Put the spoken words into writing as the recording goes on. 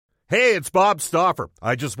Hey, it's Bob Stauffer.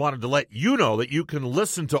 I just wanted to let you know that you can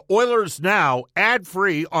listen to Oilers Now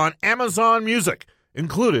ad-free on Amazon Music,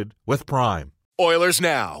 included with Prime. Oilers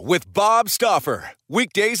Now with Bob Stauffer.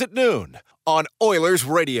 Weekdays at noon on Oilers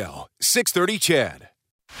Radio, 630 CHED.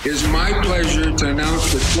 It's my pleasure to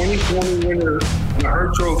announce the 2020 winner of the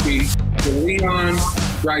Hart Trophy to Leon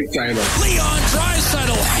Draisaitl. Leon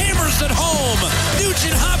Draisaitl hammers it home.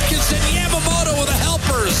 Nugent Hopkins and Yamamoto with the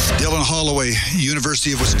helpers. Dylan Holloway,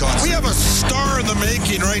 University of Wisconsin. We have a star in the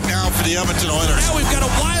making right now for the Edmonton Oilers. Now we've got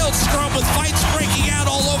a wild scrum with fights breaking out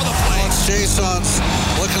all over the place. Jason's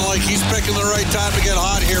looking like he's picking the right time to get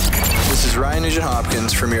hot here. This is Ryan Nugent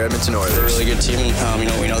Hopkins from your Edmonton Oilers. We're a really good team, we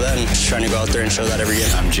know that, and just trying to go out there and show that every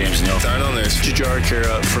game. I'm James Neal. Start on this. Jujhar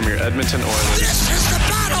Khaira from your Edmonton Oilers. This is the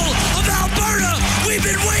Battle of Alberta we've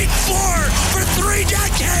been waiting for 3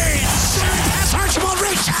 decades. Pass Archibald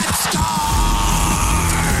Richard star.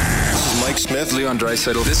 Mike Smith, Leon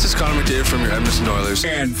Draisaitl. This is Connor McDavid from your Edmonton Oilers.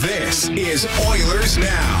 And this is Oilers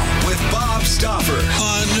Now with Bob Stauffer.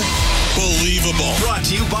 Unbelievable. Brought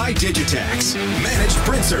to you by Digitex. Managed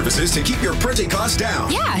print services to keep your printing costs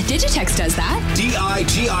down. Yeah, Digitex does that.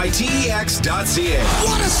 digitex.ca.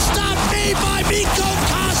 What a stop made by Mikko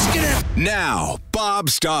Koskinen. Now, Bob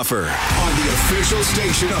Stauffer on the official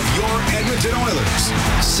station of your Edmonton Oilers.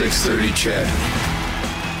 630 CHED.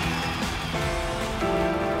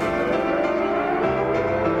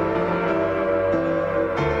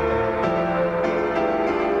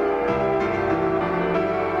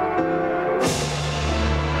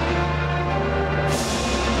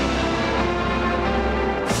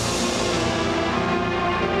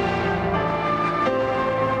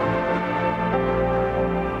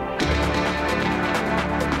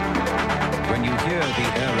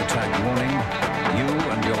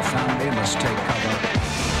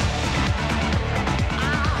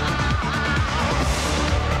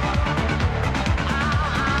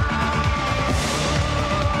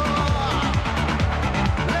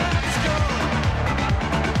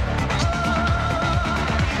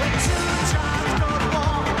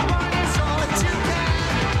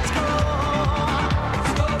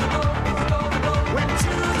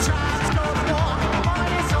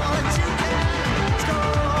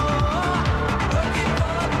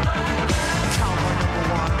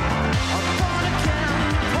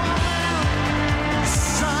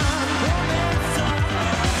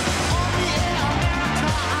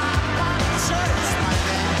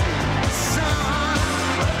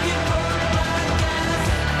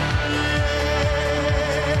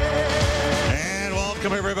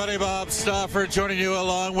 For joining you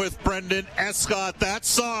along with Brendan Escott. That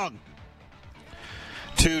song,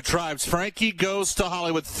 Two Tribes. Frankie Goes to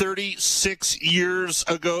Hollywood 36 years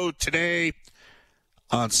ago today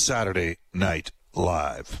on Saturday Night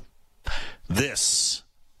Live. This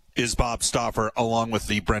is Bob Stauffer along with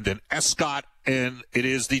the Brendan Escott, and it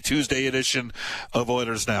is the Tuesday edition of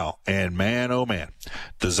Oilers Now. And man, oh man,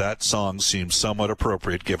 does that song seem somewhat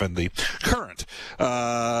appropriate given the current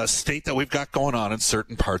state that we've got going on in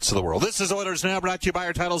certain parts of the world. This is Oilers Now, brought to you by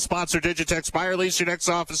our title sponsor, Digitex. Buy or lease your next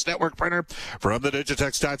office network printer from the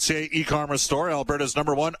Digitex.ca e-commerce store, Alberta's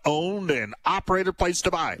 #1 owned and operated place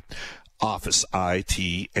to buy office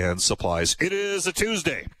IT and supplies. It is a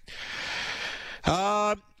Tuesday.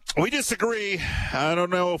 We disagree. I don't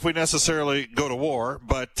know if we necessarily go to war,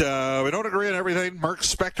 but we don't agree on everything. Mark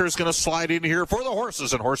Spector is going to slide in here for the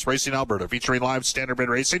horses in Horse Racing Alberta, featuring live standardbred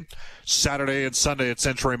racing Saturday and Sunday at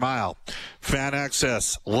Century Mile. Fan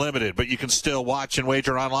access limited, but you can still watch and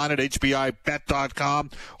wager online at hbibet.com.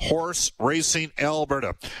 Horse Racing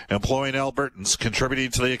Alberta, employing Albertans,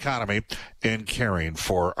 contributing to the economy and caring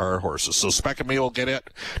for our horses. So Spec and me will get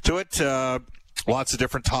to it. Lots of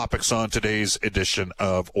different topics on today's edition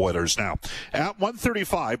of Oilers Now. At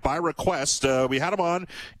 1:35, by request, we had him on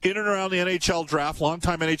in and around the NHL draft,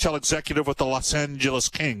 longtime NHL executive with the Los Angeles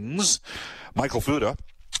Kings, Michael Futa.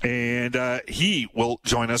 And he will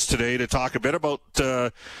join us today to talk a bit about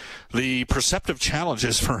the perceptive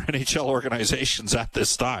challenges for NHL organizations at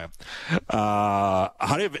this time. I'll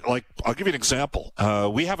give you an example.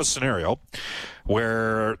 We have a scenario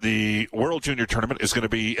where the World Junior Tournament is going to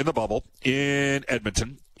be in the bubble in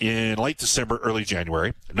Edmonton in late December, early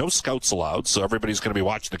January. No scouts allowed, so everybody's going to be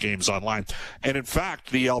watching the games online. And in fact,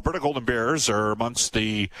 the Alberta Golden Bears are amongst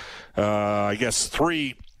the,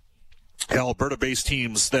 three Alberta-based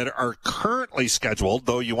teams that are currently scheduled,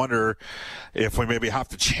 though you wonder if we maybe have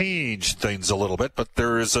to change things a little bit. But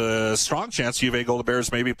there is a strong chance U of A Golden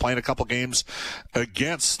Bears may be playing a couple games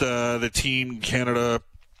against the Team Canada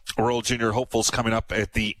World Junior hopefuls coming up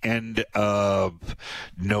at the end of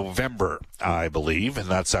November, I believe, and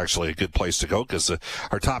that's actually a good place to go because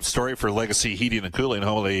our top story for Legacy Heating and Cooling,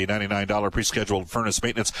 home of the $99 pre-scheduled furnace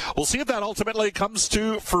maintenance. We'll see if that ultimately comes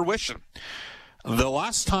to fruition. The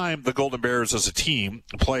last time the Golden Bears as a team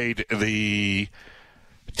played the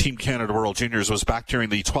Team Canada World Juniors was back during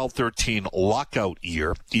the 12-13 lockout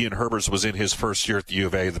year. Ian Herbers was in his first year at the U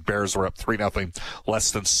of A. The Bears were up 3-0,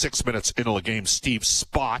 less than 6 minutes into the game. Steve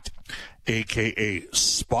Spott, a.k.a.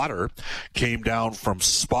 Spotter, came down from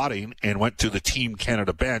spotting and went to the Team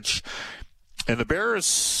Canada bench. And the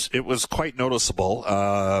Bears, it was quite noticeable,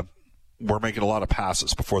 were making a lot of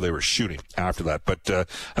passes before they were shooting after that. But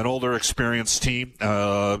an older, experienced team,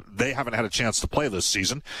 they haven't had a chance to play this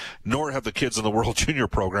season, nor have the kids in the World Junior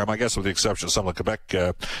program, I guess with the exception of some of the Quebec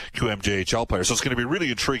QMJHL players. So it's going to be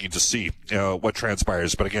really intriguing to see what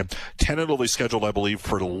transpires. But again, tentatively scheduled, I believe,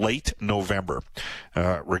 for late November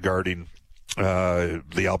regarding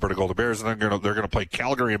the Alberta Golden Bears, and they're going to play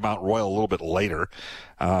Calgary and Mount Royal a little bit later.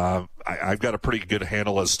 I've got a pretty good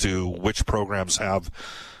handle as to which programs have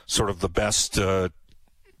sort of the best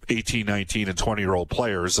 18, 19, and 20-year-old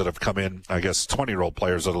players that have come in, I guess 20-year-old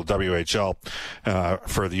players at the WHL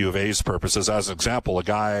for the U of A's purposes. As an example, a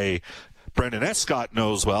guy Brendan Escott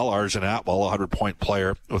knows well, Arjun Atwell, a 100-point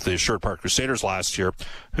player with the Sherwood Park Crusaders last year,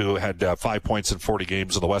 who had 5 points in 40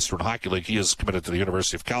 games in the Western Hockey League. He is committed to the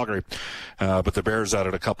University of Calgary. But the Bears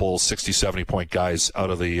added a couple 60, 70-point guys out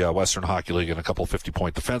of the Western Hockey League and a couple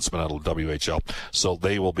 50-point defensemen out of the WHL. So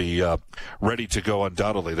they will be ready to go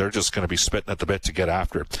undoubtedly. They're just going to be spitting at the bit to get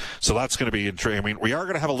after it. So that's going to be intriguing. I mean, we are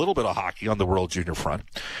going to have a little bit of hockey on the World Junior front.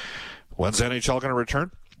 When's the NHL going to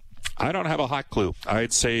return? I don't have a hot clue.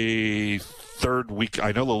 I'd say third week.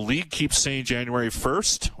 I know the league keeps saying January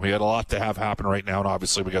 1st. We had a lot to have happen right now, and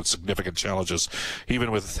obviously we got significant challenges,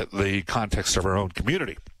 even with the context of our own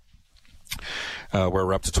community. Where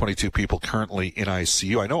we're up to 22 people currently in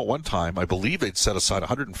ICU. I know at one time, I believe they'd set aside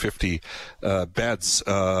 150 beds,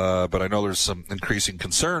 but I know there's some increasing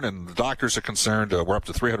concern, and the doctors are concerned. We're up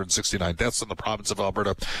to 369 deaths in the province of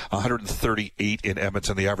Alberta, 138 in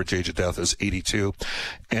Edmonton. The average age of death is 82,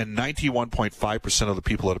 and 91.5% of the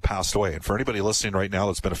people that have passed away. And for anybody listening right now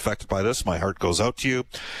that's been affected by this, my heart goes out to you.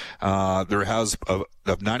 There has of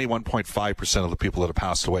 91.5% of the people that have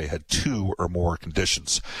passed away had 2 or more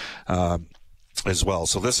conditions as well.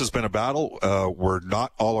 So this has been a battle. We're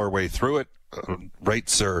not all our way through it.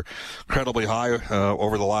 Rates are incredibly high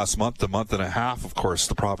over the last month and a half. Of course,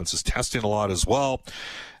 the province is testing a lot as well.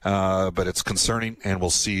 But it's concerning, and we'll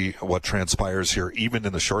see what transpires here, even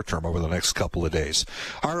in the short term over the next couple of days.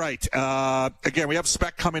 All right. Again, we have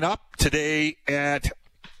Spec coming up today at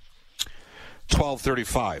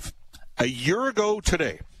 12:35. A year ago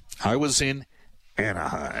today, I was in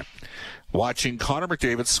Anaheim watching Connor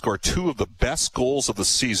McDavid score 2 of the best goals of the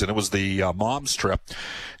season. It was the Mom's trip,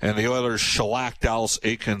 and the Oilers shellacked Dallas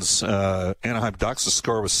Aikens Anaheim Ducks. The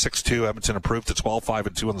score was 6-2. Edmonton improved to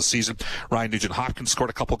 12-5-2 in the season. Ryan Nugent-Hopkins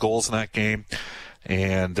scored a couple goals in that game,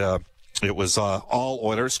 and it was all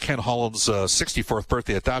Oilers. Ken Holland's 64th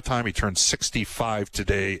birthday at that time. He turned 65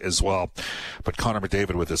 today as well. But Connor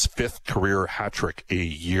McDavid with his 5th career hat trick a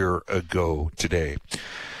year ago today.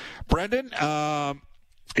 Brendan,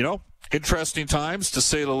 interesting times, to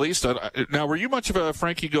say the least. Now, were you much of a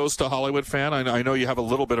Frankie Goes to Hollywood fan? I know you have a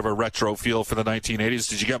little bit of a retro feel for the 1980s.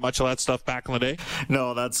 Did you get much of that stuff back in the day?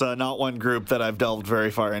 No, that's not one group that I've delved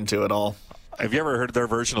very far into at all. Have you ever heard their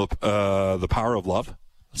version of The Power of Love?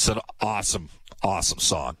 It's an awesome, awesome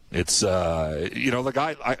song. It's, the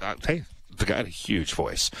guy, the guy had a huge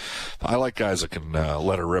voice. I like guys that can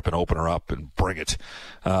let her rip and open her up and bring it.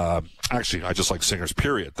 Actually, I just like singers,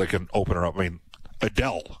 period, that can open her up. I mean,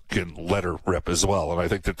 Adele can let her rip as well, and I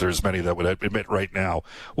think that there's many that would admit right now,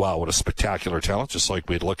 wow, what a spectacular talent, just like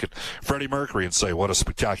we'd look at Freddie Mercury and say, what a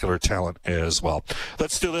spectacular talent as well.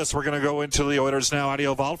 Let's do this. We're going to go into the Oilers Now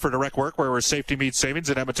Audio Vault for Direct Workwear, where safety meets savings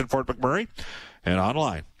in Edmonton, Fort McMurray, and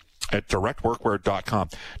online at directworkwear.com.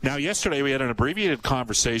 Now, yesterday we had an abbreviated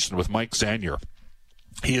conversation with Mike Zanier.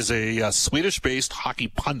 He is a Swedish-based hockey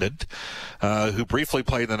pundit who briefly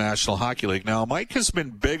played in the National Hockey League. Now, Mike has been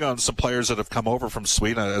big on some players that have come over from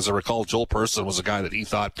Sweden. As I recall, Joel Persson was a guy that he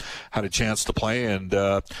thought had a chance to play, and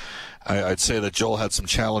I'd say that Joel had some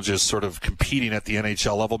challenges sort of competing at the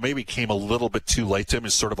NHL level. Maybe came a little bit too late to him.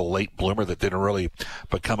 He's sort of a late bloomer that didn't really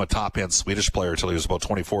become a top-end Swedish player until he was about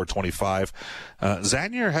 24, 25.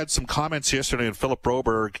 Zanier had some comments yesterday in Philip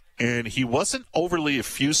Broberg, and he wasn't overly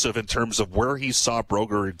effusive in terms of where he saw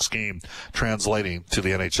Broberg's game translating to the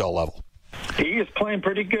NHL level. He is playing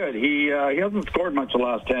pretty good. He hasn't scored much the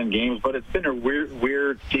last 10 games, but it's been a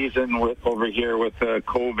weird season over here with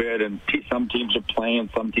COVID, and some teams are playing,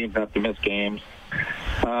 some teams have to miss games.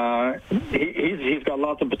 He's got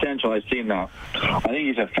lots of potential. I've seen that. I think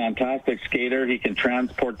he's a fantastic skater. He can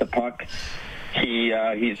transport the puck.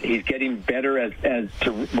 He's getting better as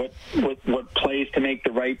to what plays to make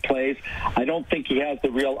the right plays. I don't think he has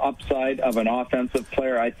the real upside of an offensive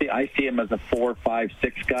player. I see him as a 4, 5,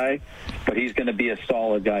 6 guy, but he's going to be a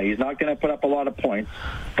solid guy. He's not going to put up a lot of points,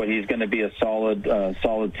 but he's going to be a solid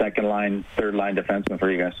second line, third line defenseman for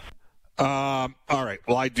you guys. All right.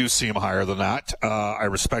 Well, I do see him higher than that. I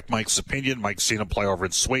respect Mike's opinion. Mike's seen him play over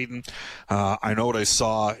in Sweden. I know what I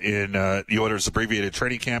saw in the Oilers' abbreviated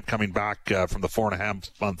training camp coming back from the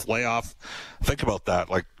 4.5-month layoff. Think about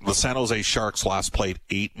that. Like, the San Jose Sharks last played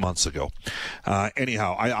 8 months ago.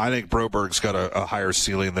 Anyhow, I think Broberg's got a higher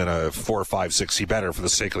ceiling than a 4, 5, 6. He better for the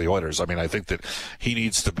sake of the Oilers. I mean, I think that he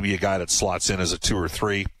needs to be a guy that slots in as a 2 or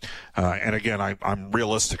 3. And again, I'm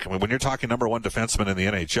realistic. I mean, when you're talking number one defenseman in the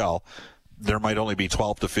NHL, there might only be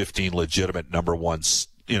 12 to 15 legitimate number ones,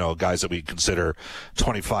 guys that we consider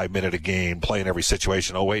 25-minute a game, play in every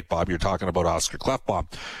situation. Oh, wait, Bob, you're talking about Oscar Klefbom.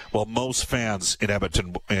 Well, most fans in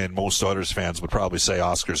Edmonton and most Oilers fans would probably say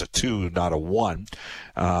Oscar's a 2, not a 1.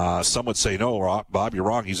 Some would say, no, Bob, you're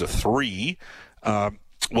wrong. He's a 3.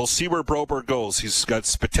 We'll see where Broberg goes. He's got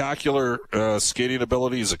spectacular skating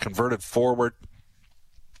ability. He's a converted forward.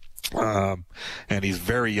 And he's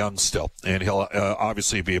very young still, and he'll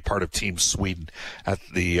obviously be a part of Team Sweden at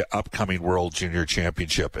the upcoming World Junior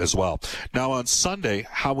Championship as well. Now, on Sunday,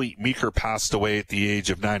 Howie Meeker passed away at the age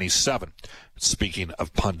of 97. Speaking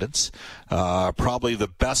of pundits, probably the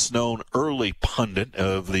best-known early pundit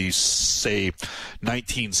of the, say,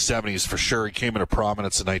 1970s for sure. He came into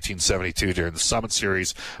prominence in 1972 during the Summit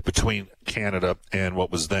Series between Canada and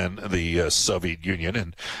what was then the Soviet Union.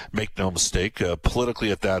 And make no mistake,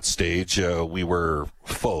 politically at that stage, we were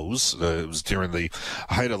foes. It was during the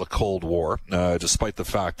height of the Cold War, despite the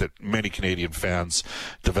fact that many Canadian fans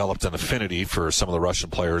developed an affinity for some of the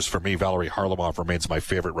Russian players. For me, Valery Harlamov remains my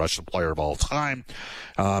favorite Russian player of all time.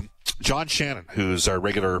 John Shannon, who's our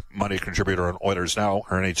regular Monday contributor on Oilers Now,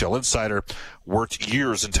 our NHL insider, worked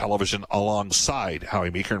years in television alongside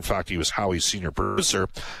Howie Meeker. In fact, he was Howie's senior producer,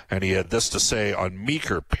 and he had this to say on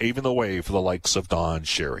Meeker paving the way for the likes of Don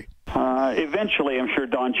Cherry. Eventually, I'm sure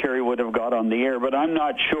Don Cherry would have got on the air, but I'm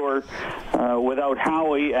not sure without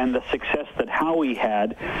Howie and the success that Howie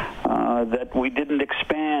had that we didn't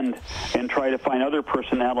expand and try to find other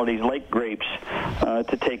personalities like Grapes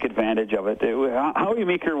to take advantage of it. Howie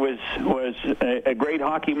Meeker was a great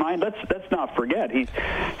hockey mind. Let's not forget he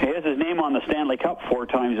has his name on the Stanley Cup 4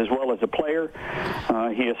 times as well as a player.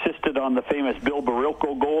 He assisted on the famous Bill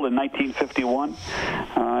Barilko goal in 1951.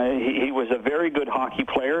 He was a very good hockey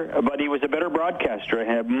player, but he was a better broadcaster and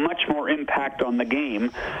had much more impact on the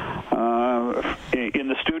game in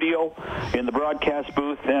the studio, in the broadcast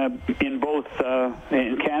booth, in both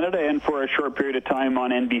in Canada and for a short period of time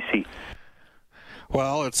on NBC.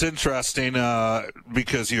 Well, it's interesting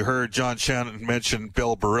because you heard John Shannon mention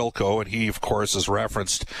Bill Barilko, and he, of course, is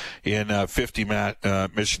referenced in 50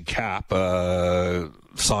 Mission Cap,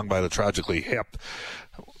 song by the Tragically Hip.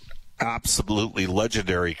 Absolutely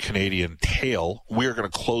legendary Canadian tale. We're going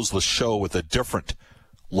to close the show with a different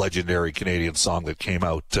legendary Canadian song that came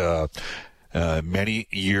out many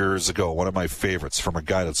years ago. One of my favorites from a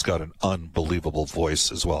guy that's got an unbelievable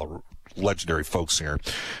voice as well. Legendary folk singer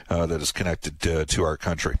that is connected to our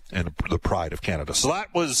country and the pride of Canada. So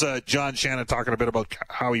that was John Shannon talking a bit about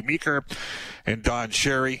Howie Meeker and Don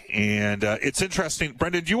Cherry. And it's interesting.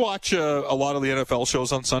 Brendan, do you watch a lot of the NFL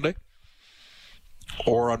shows on Sunday?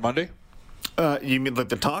 Or on Monday? You mean like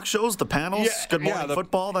the talk shows, the panels, Good Morning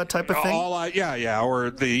Football, that type of thing?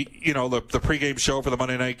 Or the pregame show for the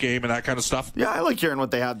Monday night game and that kind of stuff. Yeah, I like hearing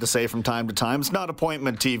what they have to say from time to time. It's not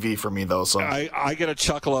appointment TV for me though. So I get a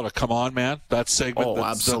chuckle out of "Come On, Man." That segment. Oh,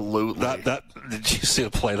 absolutely. Did you see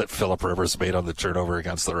the play that Phillip Rivers made on the turnover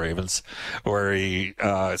against the Ravens, where he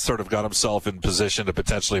sort of got himself in position to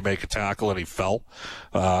potentially make a tackle and he fell,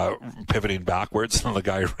 pivoting backwards, and the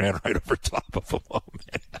guy ran right over top of him. Oh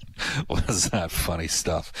man, was that funny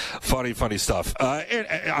stuff? Funny stuff. And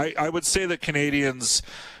I would say that Canadians,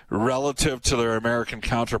 relative to their American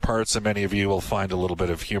counterparts, and many of you will find a little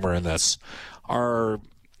bit of humor in this, are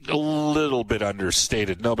a little bit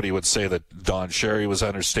understated. Nobody would say that Don Cherry was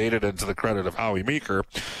understated, and to the credit of Howie Meeker,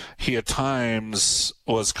 he at times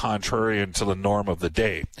was contrarian to the norm of the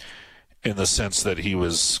day, in the sense that he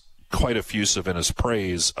was quite effusive in his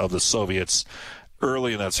praise of the Soviets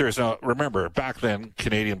early in that series. Now, remember, back then,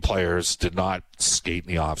 Canadian players did not skate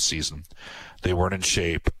in the off-season. They weren't in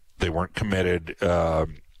shape. They weren't committed.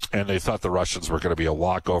 And they thought the Russians were going to be a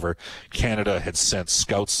walkover. Canada had sent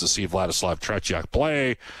scouts to see Vladislav Tretiak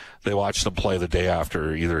play. They watched him play the day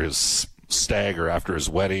after either his stag or after his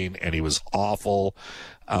wedding, and he was awful.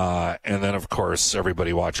 And then, of course,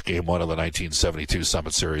 everybody watched Game 1 of the 1972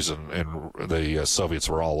 Summit Series, and the Soviets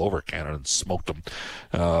were all over Canada and smoked them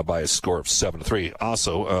by a score of 7-3.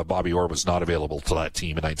 Also, Bobby Orr was not available to that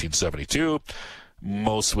team in 1972.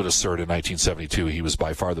 Most would assert in 1972 he was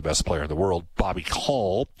by far the best player in the world. Bobby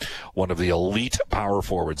Hull, one of the elite power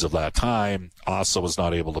forwards of that time, also was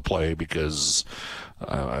not able to play because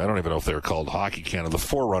I don't even know if they were called Hockey Canada. The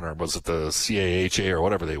forerunner, was it the CAHA or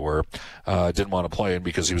whatever they were, didn't want to play him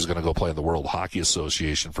because he was going to go play in the World Hockey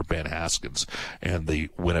Association for Ben Haskins and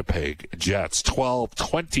the Winnipeg Jets.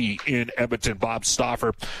 12:20 in Edmonton. Bob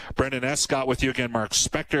Stauffer, Brendan Escott with you again. Mark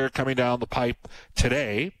Spector coming down the pipe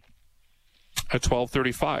today at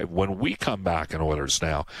 12:35. When we come back in Oilers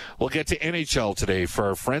Now, we'll get to NHL today for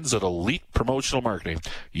our friends at Elite Promotional Marketing.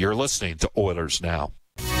 You're listening to Oilers Now.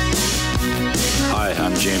 Hi,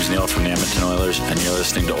 I'm James Neal from the Edmonton Oilers, and you're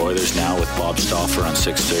listening to Oilers Now with Bob Stauffer on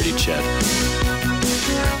 630 CHED.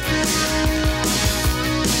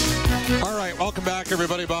 All right, welcome back,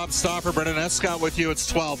 everybody. Bob Stauffer, Brendan Escott with you.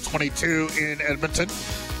 It's 12:22 in Edmonton.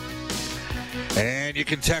 And you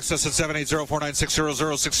can text us at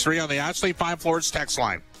 780-496-0063 on the Ashley Fine Floors text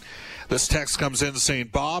line. This text comes in saying,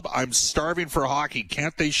 Bob, I'm starving for hockey.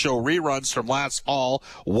 Can't they show reruns from last fall?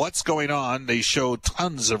 What's going on? They show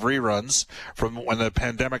tons of reruns from when the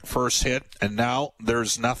pandemic first hit, and now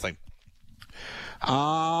there's nothing.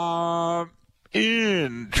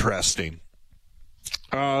 Interesting.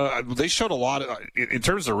 They showed a lot of, in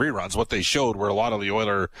terms of reruns, what they showed were a lot of the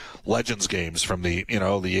Oiler Legends games from the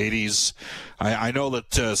 80s. I know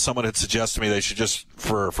that someone had suggested to me they should just,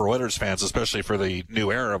 for Oilers fans, especially for the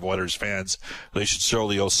new era of Oilers fans, they should show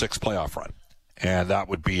the 06 playoff run. And that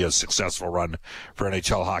would be a successful run for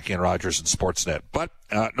NHL hockey and Rogers and Sportsnet. But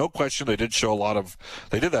no question, they did show a lot of,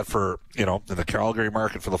 they did that for, in the Calgary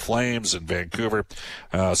market for the Flames and Vancouver.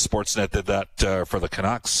 Sportsnet did that for the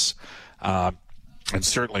Canucks. And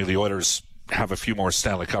certainly the Oilers have a few more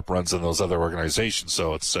Stanley Cup runs than those other organizations.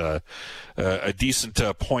 So it's a decent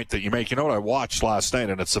point that you make. You know what I watched last night,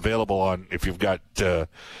 and it's available on, if you've got, it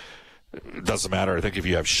doesn't matter, I think if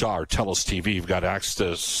you have Shaw or Telus TV, you've got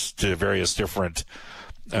access to various different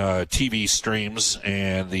TV streams,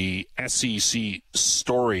 and the SEC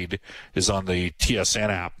Storied is on the TSN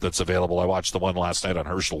app that's available. I watched the one last night on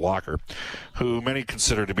Herschel Walker, who many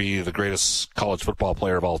consider to be the greatest college football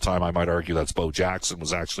player of all time. I might argue that's Bo Jackson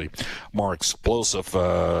was actually more explosive.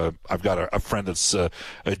 I've got a friend that's a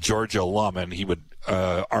Georgia alum, and he would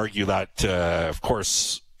argue that, of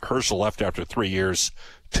course, Herschel left after 3 years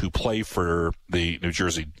to play for the New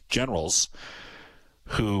Jersey Generals,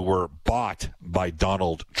 who were bought by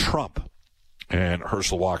Donald Trump. And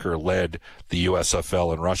Herschel Walker led the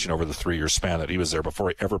USFL in rushing over the 3-year span that he was there before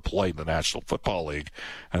he ever played in the National Football League.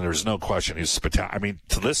 And there's no question he's spectacular. I mean,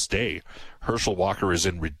 to this day, Herschel Walker is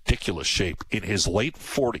in ridiculous shape. In his late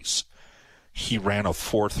 40s, he ran a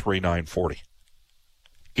 4.39 40.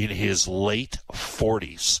 In his late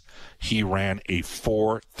 40s, he ran a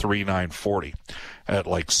 4.39 40 at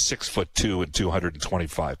like 6'2" and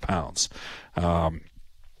 225 pounds.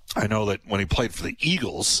 I know that when he played for the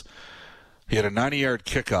Eagles, he had a 90-yard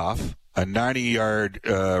kickoff, a 90-yard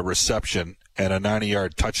reception, and a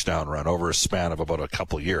 90-yard touchdown run over a span of about a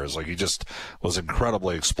couple of years. Like, he just was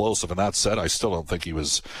incredibly explosive. And that said, I still don't think he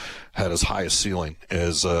had as high a ceiling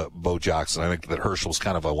as Bo Jackson. I think that Herschel was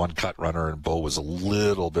kind of a one-cut runner, and Bo was a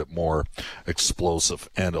little bit more explosive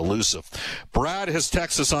and elusive. Brad has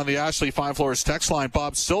texted us on the Ashley Fine Floors text line.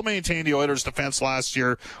 Bob, still maintained the Oilers' defense last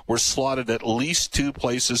year were slotted at least 2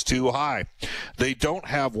 places too high. They don't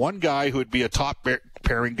have one guy who would be a top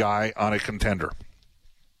pairing guy on a contender.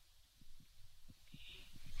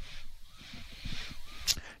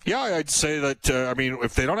 Yeah, I'd say that,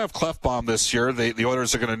 if they don't have Klefbom this year, the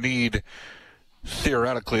Oilers are going to need,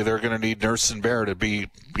 theoretically, they're going to need Nurse and Bear to be,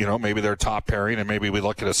 maybe their top pairing, and maybe we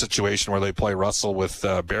look at a situation where they play Russell with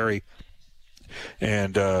Barry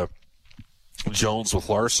and Jones with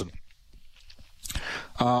Larson.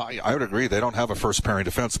 I would agree. They don't have a first pairing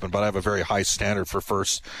defenseman, but I have a very high standard for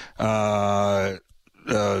first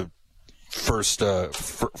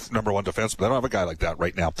number one defenseman. I don't have a guy like that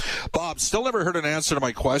right now. Bob, still never heard an answer to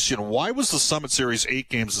my question. Why was the Summit Series 8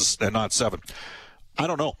 games and not 7? I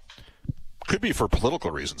don't know. Could be for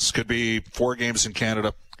political reasons. Could be 4 games in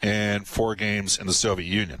Canada and 4 games in the Soviet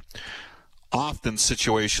Union. Often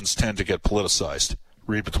situations tend to get politicized.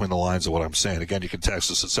 Read between the lines of what I'm saying. Again, you can text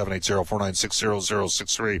us at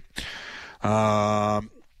 780-496-0063.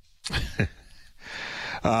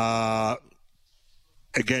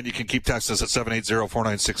 Again, you can keep texting us at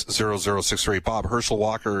 780-496-0063. Bob, Herschel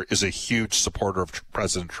Walker is a huge supporter of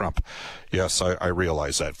President Trump. Yes, I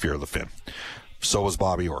realize that, Fear of the Fin. So is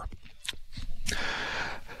Bobby Orr.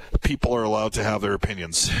 People are allowed to have their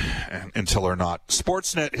opinions until they're not.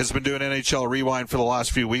 Sportsnet has been doing NHL Rewind for the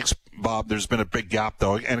last few weeks, Bob. There's been a big gap,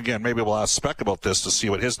 though. And again, maybe we'll ask Speck about this to see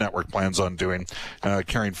what his network plans on doing,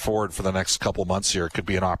 carrying forward for the next couple months here. It could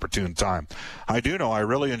be an opportune time. I do know I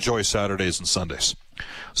really enjoy Saturdays and Sundays.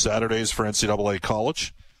 Saturdays for NCAA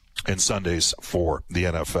college and Sundays for the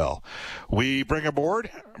NFL. We bring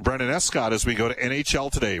aboard Brendan Escott as we go to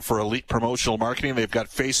NHL Today for Elite Promotional Marketing. They've got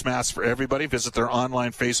face masks for everybody. Visit their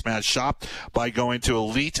online face mask shop by going to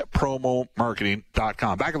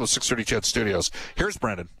elitepromomarketing.com. Back in the 630 CHED studios, here's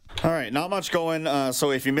Brendan. All right, not much going.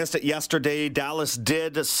 So if you missed it yesterday, Dallas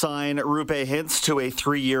did sign Roope Hintz to a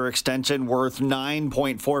 3-year extension worth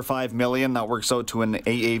 $9.45 million. That works out to an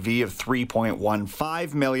AAV of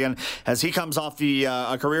 $3.15 million as he comes off the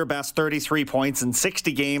a career best 33 points in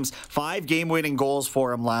 60 games, 5 game-winning goals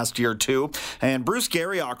for him last year too. And Bruce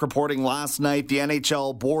Garriock reporting last night the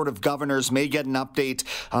NHL Board of Governors may get an update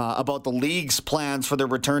about the league's plans for their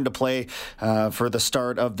return to play for the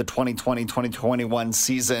start of the 2020-2021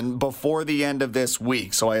 season before the end of this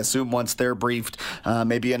week. So I assume once they're briefed,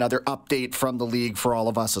 maybe another update from the league for all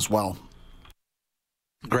of us as well.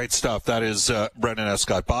 Great stuff. That is Brendan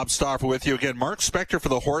Escott. Bob Stauffer with you again. Mark Spector for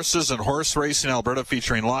the Horses and Horse Racing Alberta,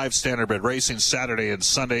 featuring live standardbred racing Saturday and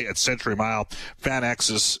Sunday at Century Mile. Fan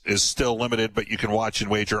access is still limited, but you can watch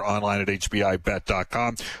and wager online at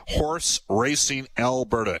hbibet.com. Horse Racing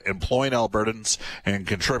Alberta, employing Albertans and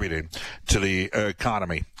contributing to the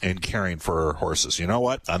economy and caring for our horses. You know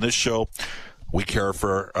what? On this show, we care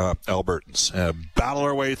for Albertans. Battle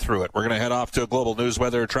our way through it. We're going to head off to a global news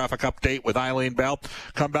weather traffic update with Eileen Bell.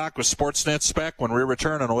 Come back with Sportsnet Spec when we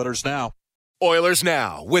return on Oilers Now. Oilers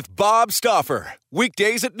Now with Bob Stauffer.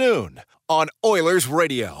 Weekdays at noon on Oilers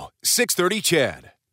Radio, 630 CHED.